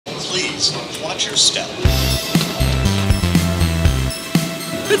please watch your step.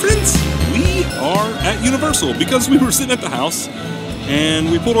 Hey friends, we are at Universal because we were sitting at the house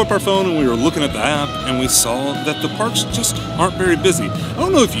and we pulled up our phone and we were looking at the app and we saw that the parks just aren't very busy. I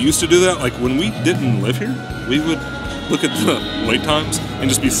don't know if you used to do that, like when we didn't live here, we would look at the wait times and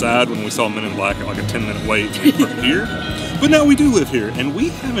just be sad when we saw Men in Black at like a 10-minute wait for here. But now we do live here and we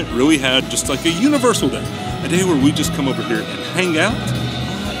haven't really had just like a Universal day, a day where we just come over here and hang out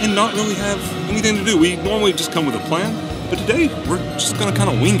and not really have anything to do. We normally just come with a plan. But today, we're just gonna kind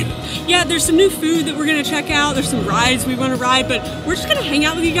of wing it. Yeah, there's some new food that we're gonna check out. There's some rides we wanna ride, but we're just gonna hang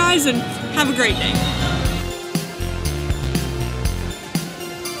out with you guys and have a great day.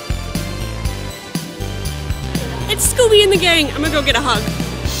 It's Scooby and the gang. I'm gonna go get a hug.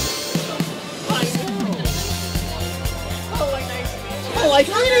 Oh, like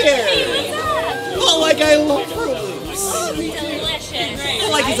fruit here. Hey, what's up? Oh, like I love Fruit Loops. Oh, delicious. Oh,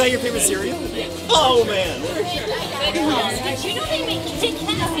 like is that your favorite cereal? Oh man. Did you know they make Kit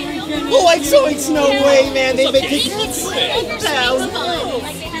Kat cereal? Oh, like so it's no way, man. They make Kit Kats. I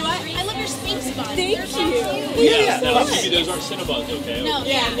love your Sphinx buns. Thank you. Yeah. No, those aren't Cinnabons, okay? No,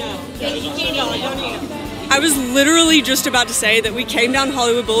 I was literally just about to say that we came down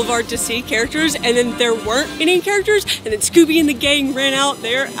Hollywood Boulevard to see characters and then there weren't any characters and then Scooby and the gang ran out.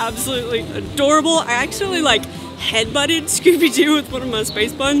 They're absolutely adorable. I actually like headbutted Scooby-Doo with one of my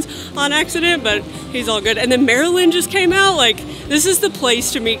space buns on accident, but he's all good. And then Marilyn just came out. Like, this is the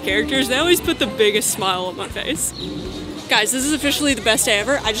place to meet characters. They always put the biggest smile on my face. Guys, this is officially the best day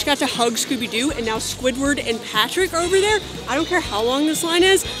ever. I just got to hug Scooby-Doo and now Squidward and Patrick are over there. I don't care how long this line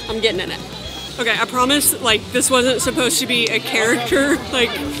is, I'm getting in it. Okay, I promise, like, this wasn't supposed to be a character, like,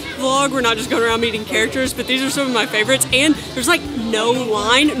 vlog. We're not just going around meeting characters, but these are some of my favorites, and there's, like, no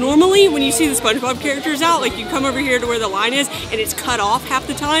line. Normally, when you see the SpongeBob characters out, like, you come over here to where the line is, and it's cut off half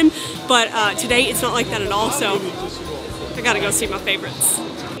the time, but today, it's not like that at all, so I gotta go see my favorites.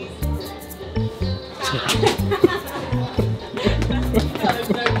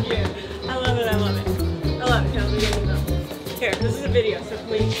 I love it, I love it. I love it. Here, this is a video, so can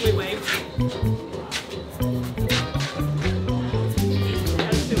we wave?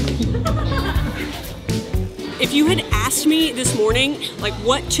 If you had asked me this morning, like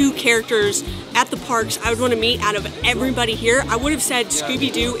what two characters at the parks I would want to meet out of everybody here, I would have said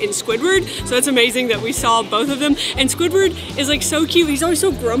Scooby-Doo and Squidward. So it's amazing that we saw both of them. And Squidward is like so cute. He's always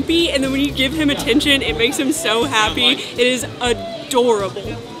so grumpy, and then when you give him attention, it makes him so happy. It is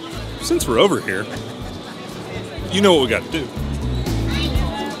adorable. Since we're over here, you know what we got to do.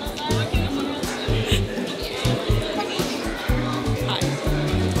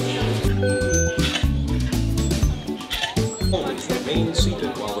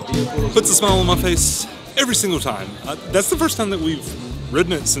 Puts a smile on my face every single time. That's the first time that we've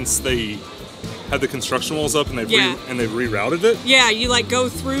ridden it since they had the construction walls up and they've rerouted it. Yeah, you like go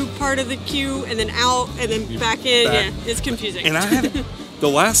through part of the queue and then out and then back in. Yeah, it's confusing. And I haven't, the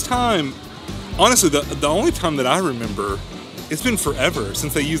last time, honestly, the only time that I remember, it's been forever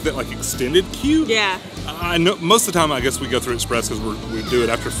since they used that like extended queue. Yeah. I know most of the time I guess we go through Express because we do it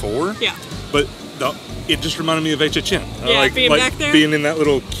after 4. Yeah. But it just reminded me of HHN. Yeah, like back there. Being in that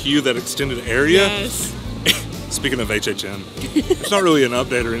little queue, that extended area. Yes. Speaking of HHN, it's not really an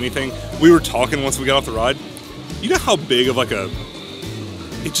update or anything. We were talking once we got off the ride. You know how big of like it'd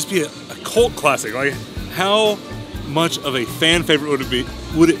just be a cult classic. Like how much of a fan favorite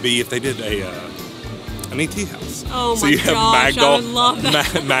would it be if they did an ET house? Oh so my you have gosh, I would love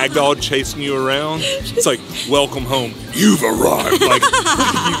that. Magdog chasing you around. It's like, welcome home, you've arrived. Like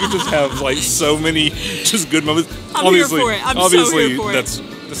you could just have like so many just good moments. I'm here for it. I'm so here for it.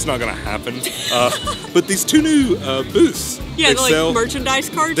 That's not gonna happen. But these two new booths. Yeah, they like merchandise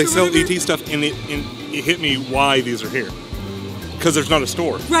cards. They sell ET stuff, and it hit me why these are here. Because there's not a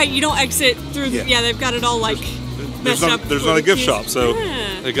store. Right, you don't exit through. Yeah, they've got it all like messed up. There's not a gift shop, so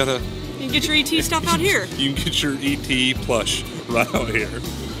they gotta. You can get your ET stuff out here. You can get your ET plush right out here.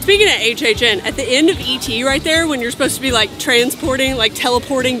 Speaking of HHN, at the end of ET right there, when you're supposed to be like transporting, like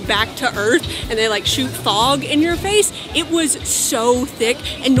teleporting back to Earth, and they like shoot fog in your face, it was so thick.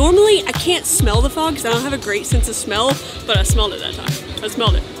 And normally I can't smell the fog because I don't have a great sense of smell, but I smelled it that time. I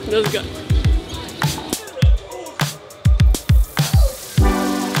smelled it. It was good.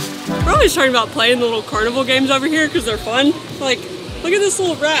 We're always talking about playing the little carnival games over here because they're fun. Like, look at this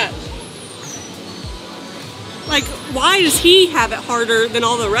little rat. Like, why does he have it harder than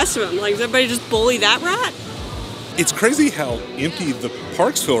all the rest of them? Like, does everybody just bully that rat? It's crazy how empty the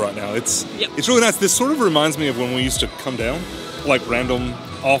parks feel right now. It's really nice. This sort of reminds me of when we used to come down, like random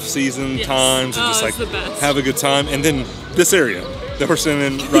off-season times and just like have a good time. And then this area that we're sitting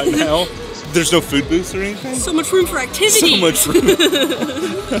in right now, there's no food booths or anything. So much room for activity. So much room.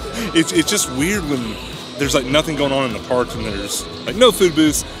 It's just weird when there's like nothing going on in the park and there's like no food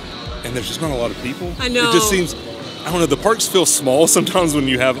booths and there's just not a lot of people. I know. It just seems, I don't know, the parks feel small sometimes when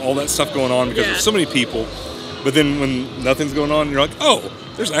you have all that stuff going on because there's so many people. But then when nothing's going on, you're like, oh,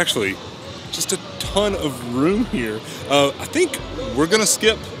 there's actually just a ton of room here. I think we're gonna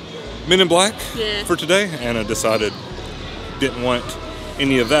skip Men in Black for today. Anna decided didn't want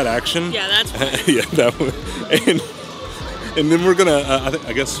any of that action. Yeah, that's fine. Yeah, that one. And then we're gonna,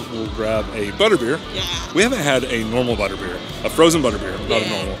 I guess we'll grab a butterbeer. Yeah. We haven't had a normal butterbeer, a frozen butterbeer, not a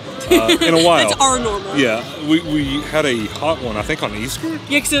normal, in a while. That's our normal. Yeah, we had a hot one, I think on Easter.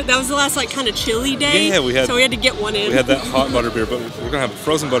 Yeah, because that was the last like kind of chilly day. Yeah, we had. So we had to get one in. We had that hot butterbeer, but we're gonna have a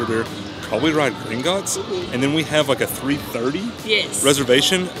frozen butterbeer. Probably ride Gringotts, and then we have like a 3:30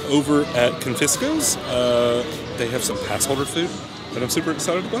 reservation over at Confisco's. They have some pass holder food that I'm super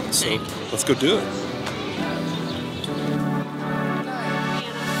excited about, so let's go do it.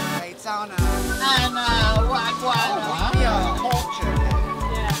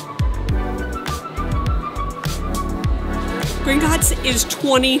 Gringotts is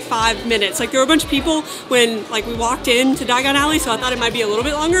 25 minutes. Like there were a bunch of people when like we walked into Diagon Alley, so I thought it might be a little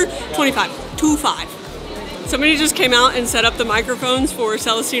bit longer. 25. Somebody just came out and set up the microphones for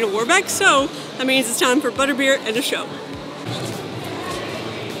Celestina Warbeck, so that means it's time for butterbeer and a show.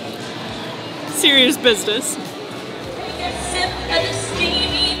 Serious business.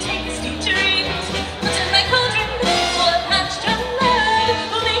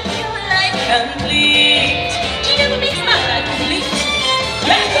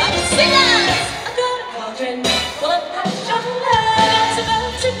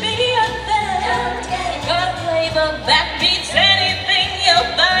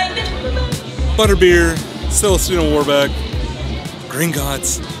 Butterbeer, Celestina Warbeck,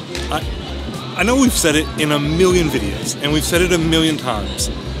 Gringotts. I know we've said it in a million videos, and we've said it a million times,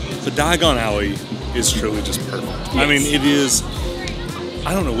 but Diagon Alley is truly just perfect. Yes. I mean, it is,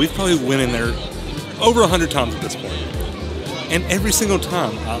 I don't know, we've probably went in there over 100 times at this point. And every single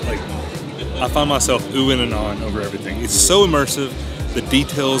time, I find myself oohing and ahhing over everything. It's so immersive, the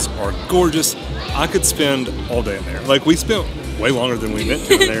details are gorgeous. I could spend all day in there. Like, we spent way longer than we meant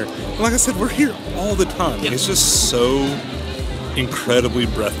to in there. And like I said, we're here all the time. Yep. It's just so incredibly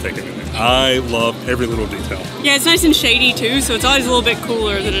breathtaking in there. I love every little detail. Yeah, it's nice and shady too, so it's always a little bit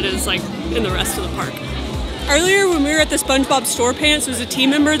cooler than it is like in the rest of the park. Earlier when we were at the SpongeBob store pants, there was a team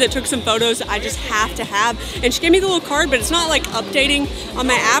member that took some photos that I just have to have, and she gave me the little card, but it's not like updating on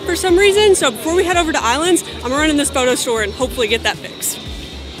my app for some reason, so before we head over to Islands, I'm gonna run in this photo store and hopefully get that fixed.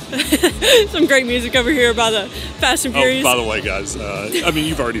 Some great music over here by the Fast and Furious. Oh, by the way, guys, I mean,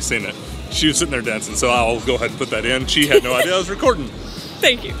 you've already seen it. She was sitting there dancing, so I'll go ahead and put that in. She had no idea I was recording.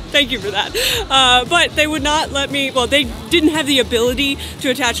 Thank you for that. But they would not let me, well, they didn't have the ability to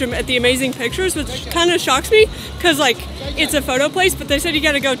attach them at the Amazing Pictures, which kind of shocks me, because like, it's a photo place, but they said you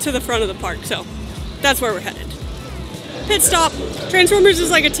gotta go to the front of the park, so that's where we're headed. Pit stop. Transformers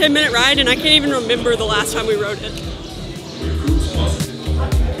is like a 10-minute ride, and I can't even remember the last time we rode it.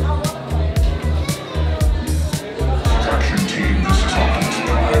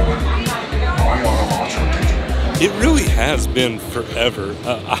 It really has been forever.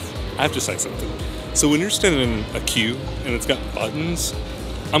 I have to say something. So when you're standing in a queue and it's got buttons,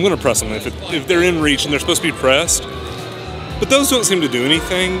 I'm gonna press them if they're in reach and they're supposed to be pressed. But those don't seem to do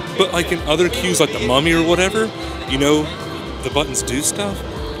anything. But like in other queues, like the Mummy or whatever, you know, the buttons do stuff.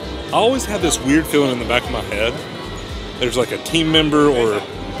 I always have this weird feeling in the back of my head. There's like a team member or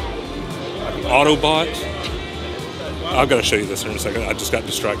an Autobot. I've got to show you this in a second. I just got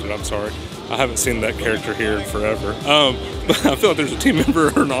distracted. I'm sorry. I haven't seen that character here in forever. But I feel like there's a team member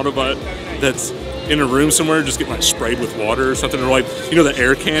or an Autobot that's in a room somewhere just getting like sprayed with water or something. Or like, you know, the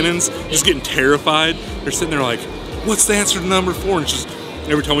air cannons, just getting terrified. They're sitting there like, what's the answer to number 4? And just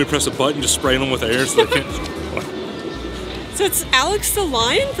every time we press a button, just spraying them with air so they can't. So it's Alex the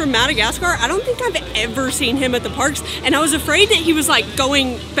Lion from Madagascar. I don't think I've ever seen him at the parks, and I was afraid that he was like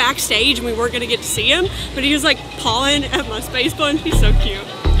going backstage and we weren't gonna get to see him, but he was like pawing at my space bun. He's so cute.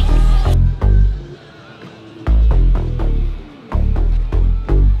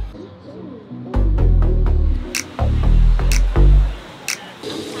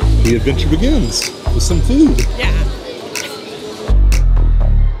 The adventure begins with some food. Yeah.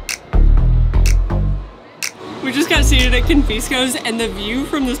 We just got seated at Confisco's, and the view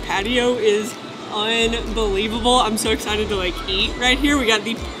from this patio is unbelievable. I'm so excited to like eat right here. We got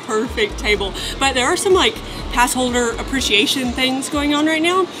the perfect table. But there are some like pass holder appreciation things going on right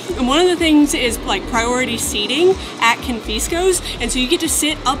now. And one of the things is like priority seating at Confisco's. And so you get to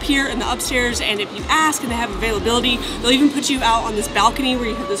sit up here in the upstairs, and if you ask and they have availability, they'll even put you out on this balcony where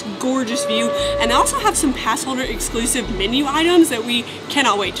you have this gorgeous view. And they also have some pass holder exclusive menu items that we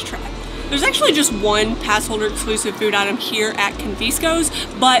cannot wait to try. There's actually just one pass holder exclusive food item here at Confisco's,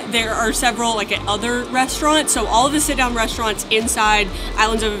 but there are several like at other restaurants. So all of the sit-down restaurants inside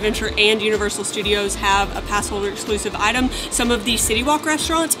Islands of Adventure and Universal Studios have a pass holder exclusive item. Some of the City Walk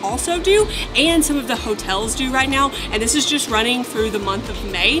restaurants also do, and some of the hotels do right now. And this is just running through the month of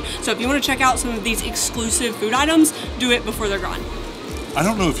May. So if you want to check out some of these exclusive food items, do it before they're gone. I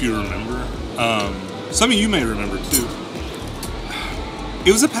don't know if you remember. Some of you may remember too.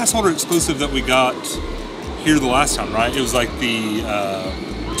 It was a pass holder exclusive that we got here the last time, right? It was like the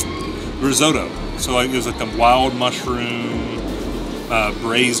risotto. So like it was like the wild mushroom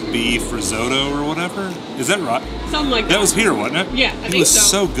braised beef risotto or whatever. Is that right? Something like that. That was here, wasn't it? Yeah, I think it was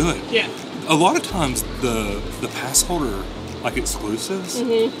so. so good. Yeah. A lot of times the pass holder like exclusives,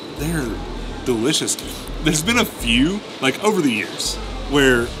 they're delicious. There's been a few like over the years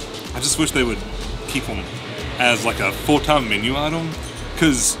where I just wish they would keep them as like a full-time menu item.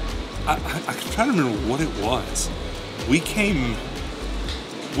 Because I try to remember what it was. We came,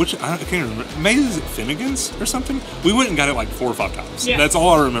 I can't remember. Maybe is it Finnegan's or something? We went and got it like 4 or 5 times. Yeah. That's all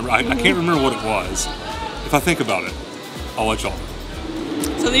I remember. I can't remember what it was. If I think about it, I'll let y'all know.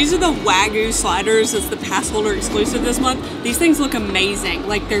 So these are the Wagyu sliders. It's the pass holder exclusive this month. These things look amazing.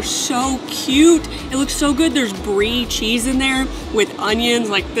 Like they're so cute. It looks so good. There's brie cheese in there with onions.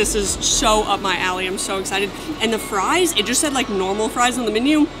 Like this is so up my alley. I'm so excited. And the fries, it just said like normal fries on the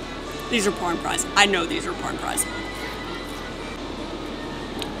menu. These are prawn fries. I know these are prawn fries.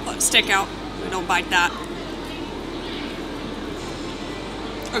 Let stick out. Don't bite that.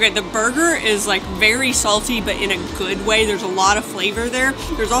 Okay, the burger is like very salty, but in a good way. There's a lot of flavor there.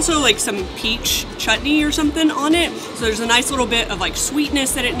 There's also like some peach chutney or something on it. So there's a nice little bit of like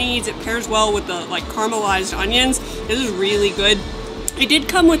sweetness that it needs. It pairs well with the like caramelized onions. This is really good. It did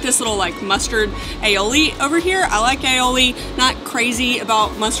come with this little like mustard aioli over here. I like aioli, not crazy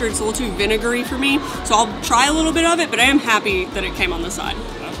about mustard. It's a little too vinegary for me. So I'll try a little bit of it, but I am happy that it came on the side.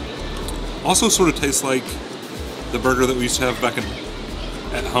 Also sort of tastes like the burger that we used to have back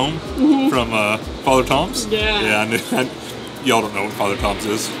at home from Father Tom's. Yeah. Yeah, y'all don't know what Father Tom's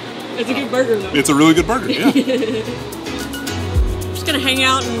is. It's a good burger though. It's a really good burger, yeah. Just gonna hang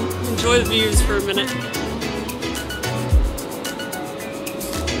out and enjoy the views for a minute.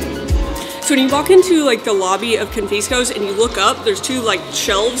 So when you walk into like the lobby of Confisco's and you look up, there's 2 like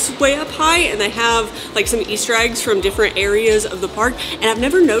shelves way up high, and they have like some Easter eggs from different areas of the park. And I've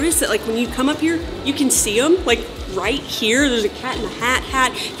never noticed that like when you come up here, you can see them like right here. There's a Cat in the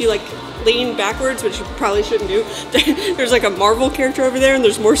Hat. If you like lean backwards, which you probably shouldn't do, there's like a Marvel character over there, and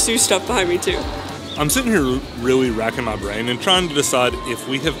there's more Sue stuff behind me too. I'm sitting here really racking my brain and trying to decide if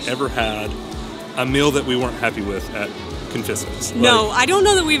we have ever had a meal that we weren't happy with at Confisco's. No, I don't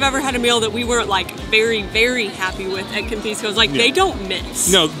know that we've ever had a meal that we weren't like very happy with at Confisco's. Like they don't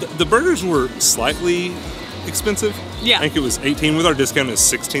miss. No, the burgers were slightly expensive. Yeah. I think it was 18 with our discount is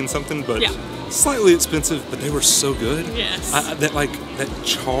 16 something, but yeah. Slightly expensive, but they were so good. Yes. That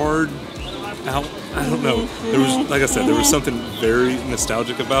charred out, I don't know. There was, like I said, there was something very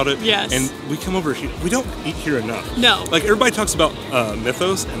nostalgic about it. Yes. And we come over here, we don't eat here enough. No. Like everybody talks about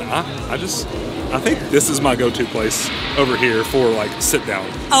Mythos, and I think this is my go-to place over here for like sit down.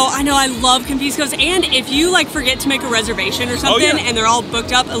 Oh, I know, I love Confisco's. And if you like forget to make a reservation or something and they're all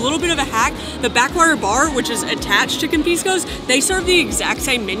booked up, a little bit of a hack, the Backwater Bar, which is attached to Confisco's, they serve the exact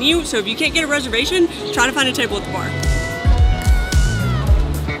same menu. So if you can't get a reservation, try to find a table at the bar.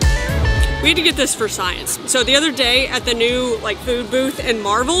 We had to get this for science. So the other day at the new like food booth in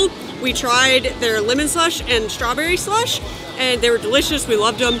Marvel, we tried their lemon slush and strawberry slush, and they were delicious. We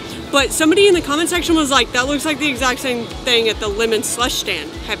loved them. But somebody in the comment section was like, that looks like the exact same thing at the lemon slush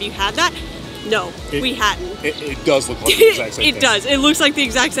stand. Have you had that? No, we hadn't. It does look like the exact same thing. It does. It looks like the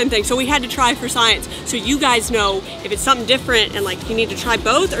exact same thing. So we had to try for science. So you guys know if it's something different and like you need to try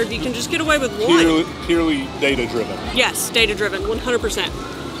both, or if you can just get away with one. Purely data driven. Yes, data driven, 100%.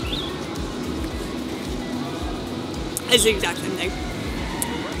 It's the exact same thing.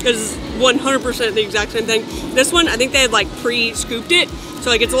 It's 100% the exact same thing. This one, I think they had like pre-scooped it, so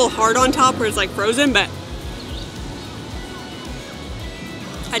like it's a little hard on top where it's like frozen, but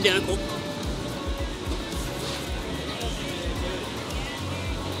identical.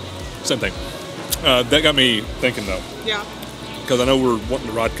 Same thing. That got me thinking though. Yeah. because I know we're wanting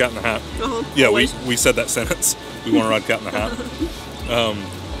to ride Cat in the Hat. Yeah, we said that sentence. We want to ride Cat in the Hat.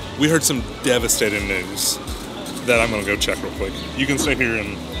 We heard some devastating news that I'm going to go check real quick. You can stay here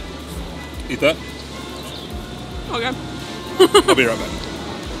and eat that. Okay. I'll be right back.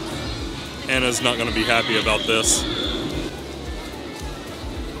 Anna's not going to be happy about this.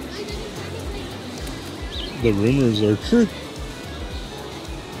 The rumors are true.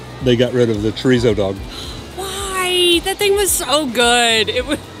 They got rid of the chorizo dog. Why? That thing was so good. It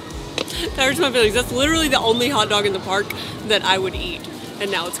was. That hurts my feelings. That's literally the only hot dog in the park that I would eat,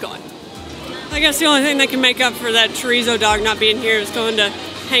 and now it's gone. I guess the only thing that can make up for that chorizo dog not being here is going to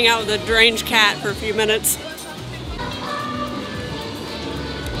hang out with a deranged cat for a few minutes.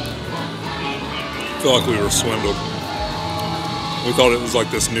 I feel like we were swindled. We thought it was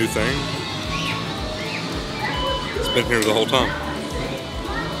like this new thing. It's been here the whole time.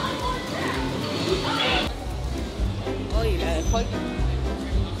 Oh, you got it.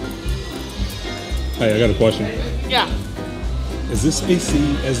 Hey, I got a question. Yeah. Is this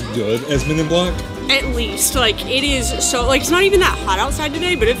AC as good as Men in Black? At least, like, it is so, like, it's not even that hot outside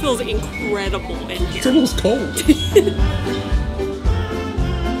today, but it feels incredible in It's here. almost cold.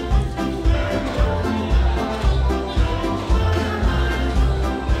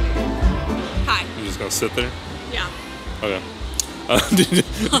 Hi. You just gonna sit there? Yeah. Okay.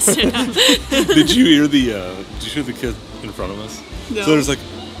 I'll sit down. Did you hear the kid in front of us? No. So there's like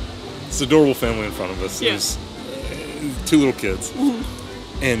this adorable family in front of us. Yeah. There's two little kids,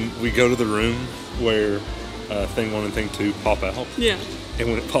 and we go to the room where thing 1 and thing 2 pop out. Yeah. And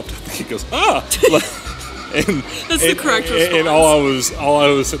when it popped out, the kid goes, "Ah!" and That's the correct response. And all I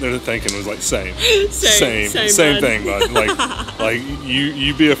was sitting there thinking was like, same bud. thing, bud. Like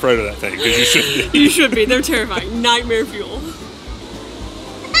you be afraid of that thing because you should be. You should be. They're terrifying. Nightmare fuel.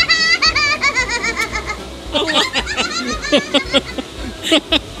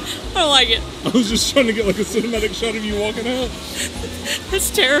 I don't like it. I was just trying to get like a cinematic shot of you walking out. That's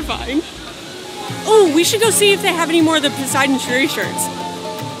terrifying. Oh, we should go see if they have any more of the Poseidon Fury shirts.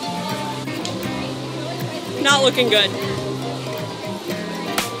 Not looking good.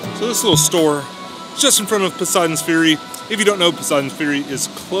 So this little store, just in front of Poseidon's Fury. If you don't know, Poseidon's Fury is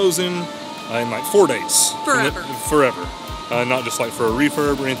closing in like 4 days. Forever. Forever. Not just like for a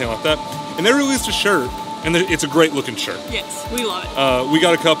refurb or anything like that. And they released a shirt, and it's a great looking shirt. Yes, we love it. We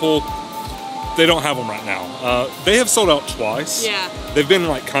got a couple. They don't have them right now. They have sold out twice. Yeah. They've been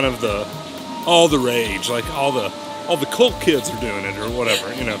like kind of all the rage, like all the cult kids are doing it or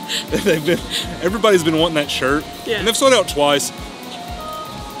whatever, you know. Everybody's been wanting that shirt. Yeah. And they've sold out twice.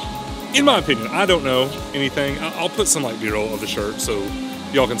 In my opinion, I don't know anything. I'll put some like B-roll of the shirt so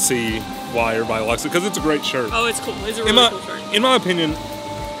y'all can see why everybody likes it, because it's a great shirt. Oh, it's cool. It's a really cool shirt. In my opinion,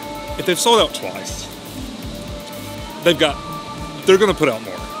 if they've sold out twice, they're gonna put out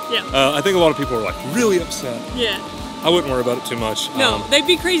more. Yeah. I think a lot of people are like really upset. Yeah. I wouldn't worry about it too much. No, they'd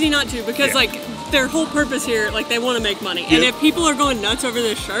be crazy not to, because Yeah. like their whole purpose here, like they want to make money, and Yeah. if people are going nuts over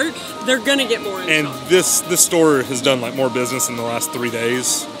this shirt, they're gonna get more in And stock. this store has done like more business in the last 3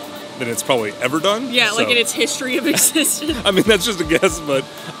 days than it's probably ever done. Yeah, like So, in its history of existence. I mean, that's just a guess, but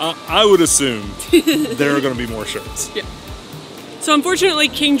I would assume there are going to be more shirts. Yeah. So unfortunately,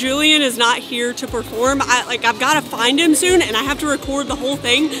 King Julian is not here to perform. I've got to find him soon, and I have to record the whole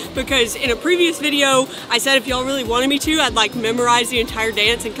thing, because in a previous video, I said if y'all really wanted me to, I'd like memorize the entire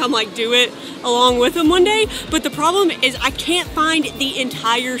dance and come like do it along with him one day. But the problem is I can't find the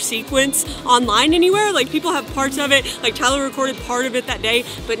entire sequence online anywhere. Like people have parts of it, like Tyler recorded part of it that day,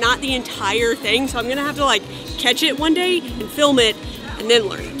 but not the entire thing. So I'm gonna have to like catch it one day and film it and then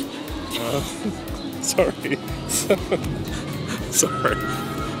learn it. Sorry. Sorry.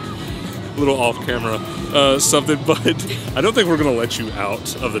 A little off camera something, but I don't think we're going to let you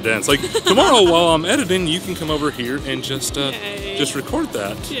out of the dance. Like tomorrow while I'm editing, you can come over here and just record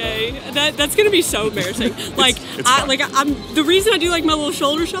that. Yay! That's gonna be so embarrassing. Like it's fine. I'm the reason I do like my little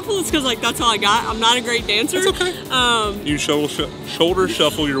shoulder shuffle is because like that's all I got. I'm not a great dancer. It's okay. You shoulder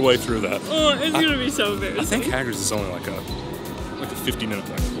shuffle your way through that. Oh, it's gonna be so embarrassing. I think Haggard's is only like a 50-minute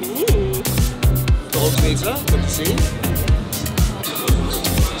thing. Ooh. Gold pizza, good to see.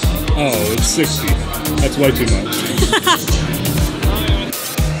 Oh, it's 60. That's way too much.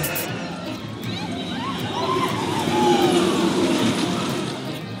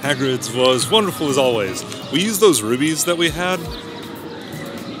 Hagrid's was wonderful as always. We used those rubies that we had.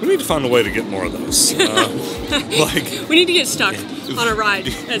 We need to find a way to get more of those. We need to get stuck on a ride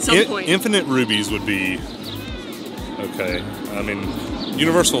at some point. Infinite rubies would be okay. I mean,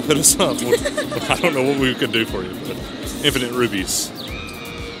 Universal hit us up. I don't know what we could do for you, but infinite rubies.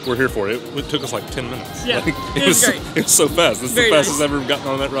 we're here for it. It took us like 10 minutes. Yeah, Like, it was great. It was so fast. This is the Very fastest nice. I've ever gotten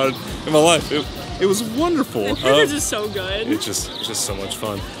on that ride in my life. It was wonderful. And Trevor's is so good. It's just so much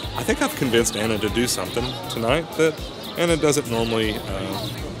fun. I think I've convinced Anna to do something tonight that Anna doesn't normally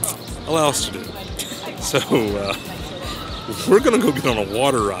allow us to do. So we're gonna go get on a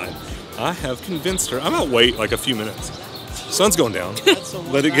water ride. I have convinced her. I might wait like a few minutes. Sun's going down.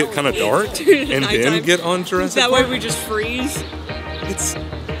 Let it get kind of dark, and then Nighttime. get on Jurassic That Park. way we just freeze.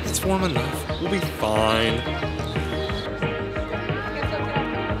 It's warm enough. We'll be fine.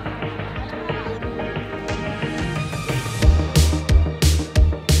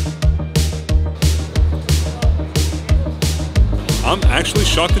 I'm actually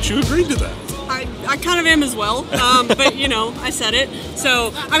shocked that you agreed to that. I kind of am as well, but you know, I said it.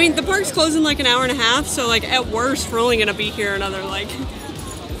 So, I mean, the park's closing like an hour and a half, so like at worst, we're only gonna be here another like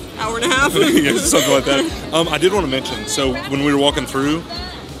hour and a half. Yeah, something like that. I did want to mention, so when we were walking through,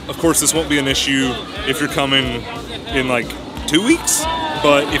 of course this won't be an issue if you're coming in like 2 weeks,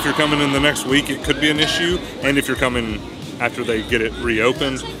 but if you're coming in the next week, it could be an issue, and if you're coming after they get it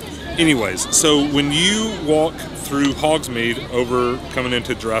reopened. Anyways, so when you walk through Hogsmeade over coming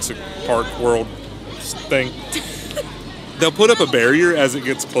into Jurassic Park World thing, they'll put up a barrier as it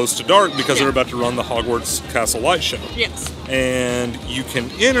gets close to dark because they're about to run the Hogwarts Castle Light Show. Yes. And you can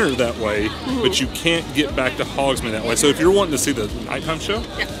enter that way, but you can't get back to Hogsmeade that way. So if you're wanting to see the nighttime show,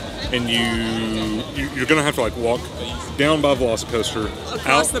 and you're gonna have to like walk down by Velocicoaster,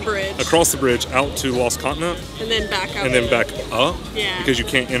 Across the bridge, out to Lost Continent, and then back up. and then back up, Yeah. because you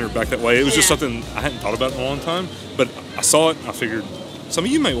can't enter back that way. It was just Yeah. something I hadn't thought about in a long time, but I saw it. I figured some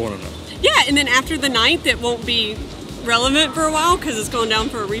of you may want to know. Yeah, and then after the 9th, it won't be relevant for a while because it's going down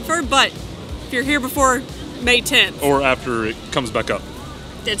for a refurb. But if you're here before May 10th, Or after it comes back up.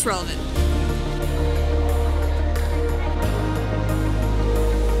 it's relevant.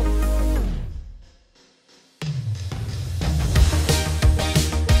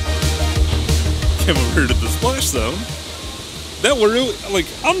 Came over here to the splash zone. That were really, like,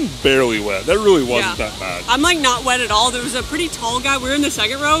 I'm barely wet. That really wasn't that bad. I'm like not wet at all. There was a pretty tall guy. We were in the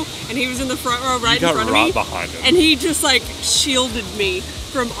second row, and he was in the front row right in got front of right me. behind him. And he just like shielded me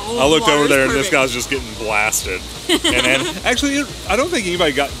from all I of looked the over water. there It was and this perfect. guy's just getting blasted. and actually, I don't think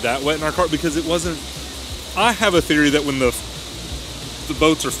anybody got that wet in our car because it wasn't. I have a theory that when the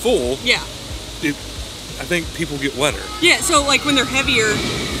boats are full, Yeah. I think people get wetter. Yeah, so like when they're heavier,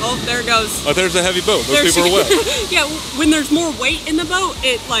 oh, there it goes. Oh, there's a heavy boat. Those There's- people are wet. Yeah, when there's more weight in the boat,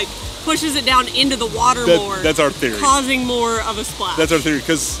 it like pushes it down into the water more. That's our theory. Causing more of a splash. That's our theory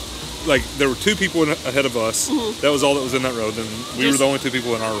because, like, there were two people ahead of us. That was all that was in that row. Then we were the only two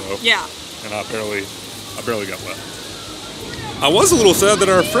people in our row. Yeah. And I barely got wet. I was a little sad that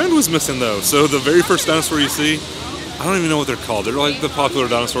our friend was missing though. So the very first dinosaur you see, I don't even know what they're called. They're like the popular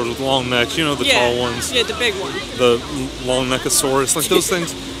dinosaurs with long necks, you know, the tall ones. Yeah, the big one. The long neckosaurus, like those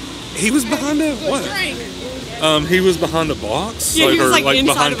things. He was behind a what? He was behind a box, Yeah, he was, or like,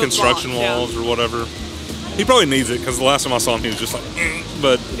 inside behind of a construction block, yeah. walls or whatever. He probably needs it because the last time I saw him, he was just like,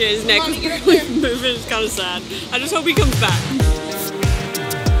 but Yeah, his neck was barely moving. It's kind of sad. I just hope he comes back.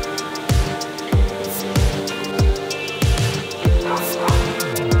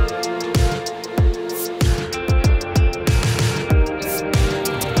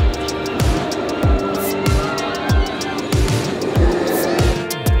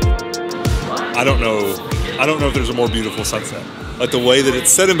 I don't know if there's a more beautiful sunset. Like the way that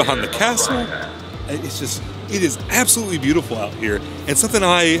it's set in behind the castle, it is absolutely beautiful out here. And something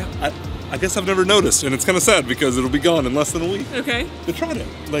I guess I've never noticed, and it's kind of sad because it'll be gone in less than a week. Okay. The trident,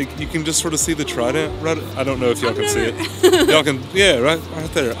 like you can just sort of see the trident. Right, I don't know if y'all can see it. Y'all can, yeah, right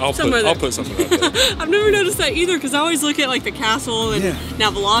there. I'll put something right there. I've never noticed that either because I always look at like the castle and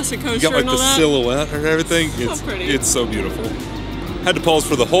now Velocicoaster You got like and all the that. silhouette or everything. So pretty. It's so beautiful. Had to pause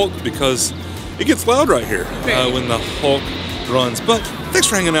for the Hulk because it gets loud right here when the Hulk runs. But thanks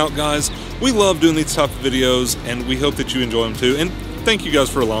for hanging out, guys. We love doing these type of videos, and we hope that you enjoy them too. And thank you guys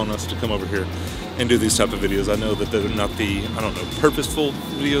for allowing us to come over here and do these type of videos. I know that they're not the, purposeful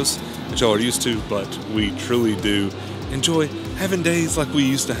videos that y'all are used to, but we truly do enjoy having days like we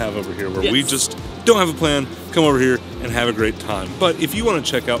used to have over here where we just don't have a plan, come over here and have a great time. But if you want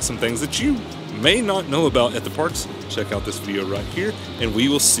to check out some things that you may not know about at the parks, check out this video right here, and we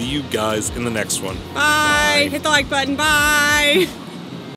will see you guys in the next one. Bye. Hit the like button. Bye.